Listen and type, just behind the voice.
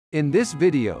In this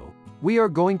video, we are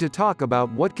going to talk about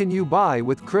what can you buy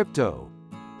with crypto.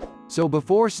 So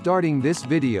before starting this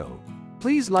video,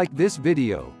 please like this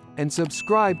video, and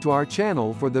subscribe to our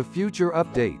channel for the future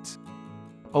updates.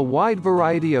 A wide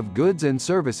variety of goods and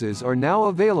services are now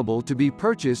available to be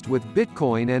purchased with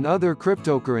Bitcoin and other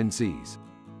cryptocurrencies.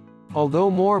 Although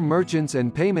more merchants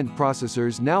and payment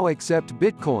processors now accept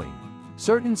Bitcoin,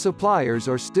 certain suppliers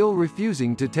are still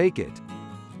refusing to take it.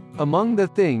 Among the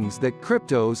things that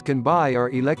cryptos can buy are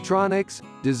electronics,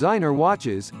 designer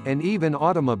watches, and even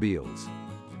automobiles.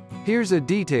 Here's a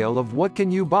detail of what can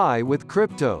you buy with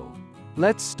crypto.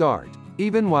 Let's start.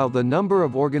 Even while the number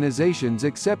of organizations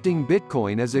accepting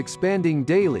Bitcoin is expanding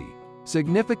daily,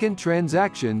 significant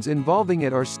transactions involving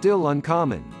it are still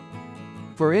uncommon.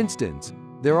 For instance,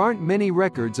 there aren't many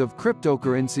records of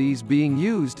cryptocurrencies being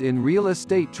used in real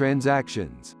estate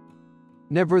transactions.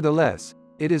 Nevertheless,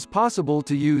 it is possible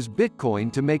to use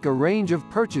Bitcoin to make a range of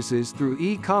purchases through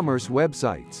e-commerce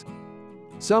websites.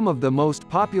 Some of the most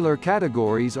popular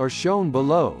categories are shown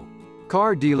below.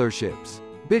 Car dealerships.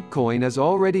 Bitcoin is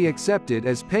already accepted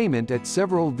as payment at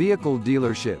several vehicle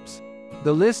dealerships.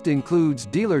 The list includes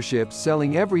dealerships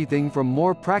selling everything from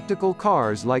more practical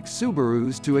cars like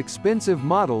Subarus to expensive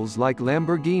models like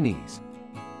Lamborghinis.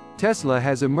 Tesla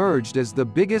has emerged as the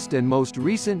biggest and most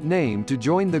recent name to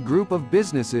join the group of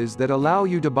businesses that allow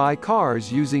you to buy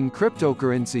cars using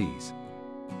cryptocurrencies.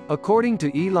 According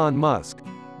to Elon Musk,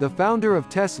 the founder of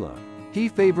Tesla, he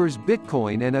favors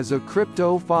Bitcoin and is a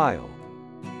cryptophile.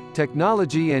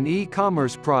 Technology and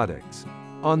e-commerce products.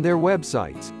 On their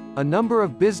websites, a number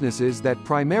of businesses that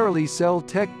primarily sell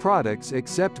tech products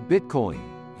accept Bitcoin.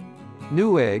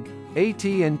 Newegg,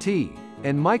 AT&T,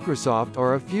 and Microsoft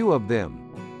are a few of them.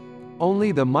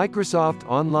 Only the Microsoft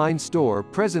Online Store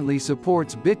presently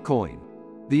supports Bitcoin.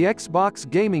 The Xbox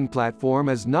gaming platform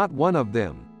is not one of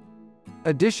them.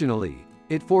 Additionally,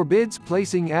 it forbids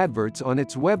placing adverts on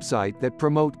its website that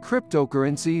promote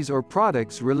cryptocurrencies or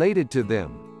products related to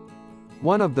them.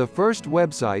 One of the first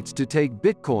websites to take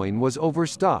Bitcoin was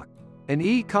Overstock, an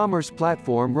e-commerce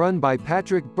platform run by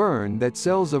Patrick Byrne that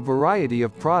sells a variety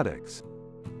of products.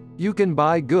 You can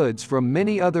buy goods from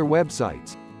many other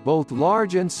websites, both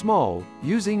large and small,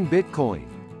 using Bitcoin.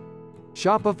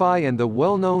 Shopify and the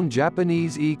well-known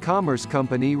Japanese e-commerce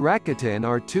company Rakuten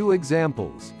are two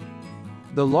examples.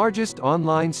 The largest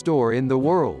online store in the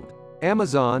world,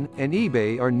 Amazon and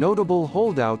eBay, are notable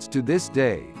holdouts to this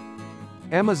day.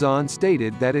 Amazon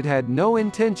stated that it had no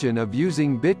intention of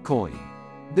using Bitcoin.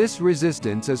 This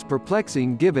resistance is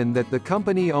perplexing given that the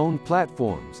company-owned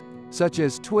platforms, such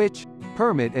as Twitch,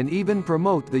 permit and even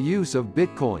promote the use of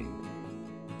Bitcoin.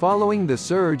 Following the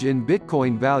surge in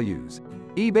Bitcoin values,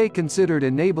 eBay considered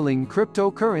enabling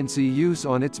cryptocurrency use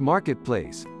on its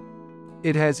marketplace.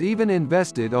 It has even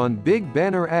invested on big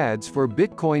banner ads for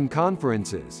Bitcoin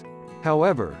conferences.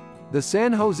 However, the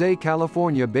San Jose,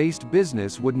 California-based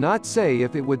business would not say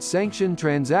if it would sanction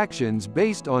transactions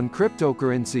based on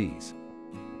cryptocurrencies.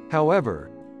 However,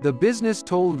 the business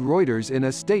told Reuters in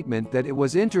a statement that it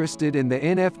was interested in the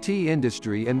NFT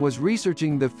industry and was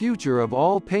researching the future of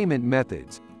all payment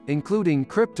methods, including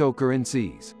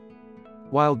cryptocurrencies.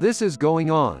 While this is going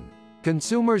on,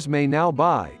 consumers may now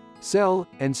buy, sell,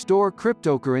 and store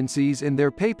cryptocurrencies in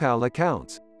their PayPal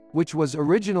accounts, which was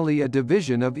originally a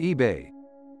division of eBay.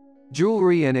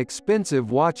 Jewelry and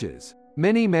expensive watches.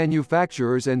 Many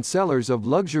manufacturers and sellers of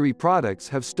luxury products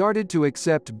have started to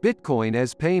accept Bitcoin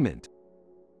as payment.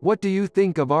 What do you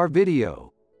think of our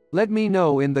video? Let me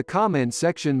know in the comment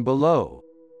section below.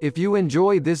 If you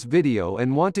enjoy this video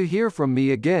and want to hear from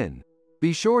me again,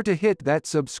 be sure to hit that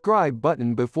subscribe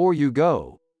button before you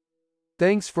go.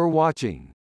 Thanks for watching.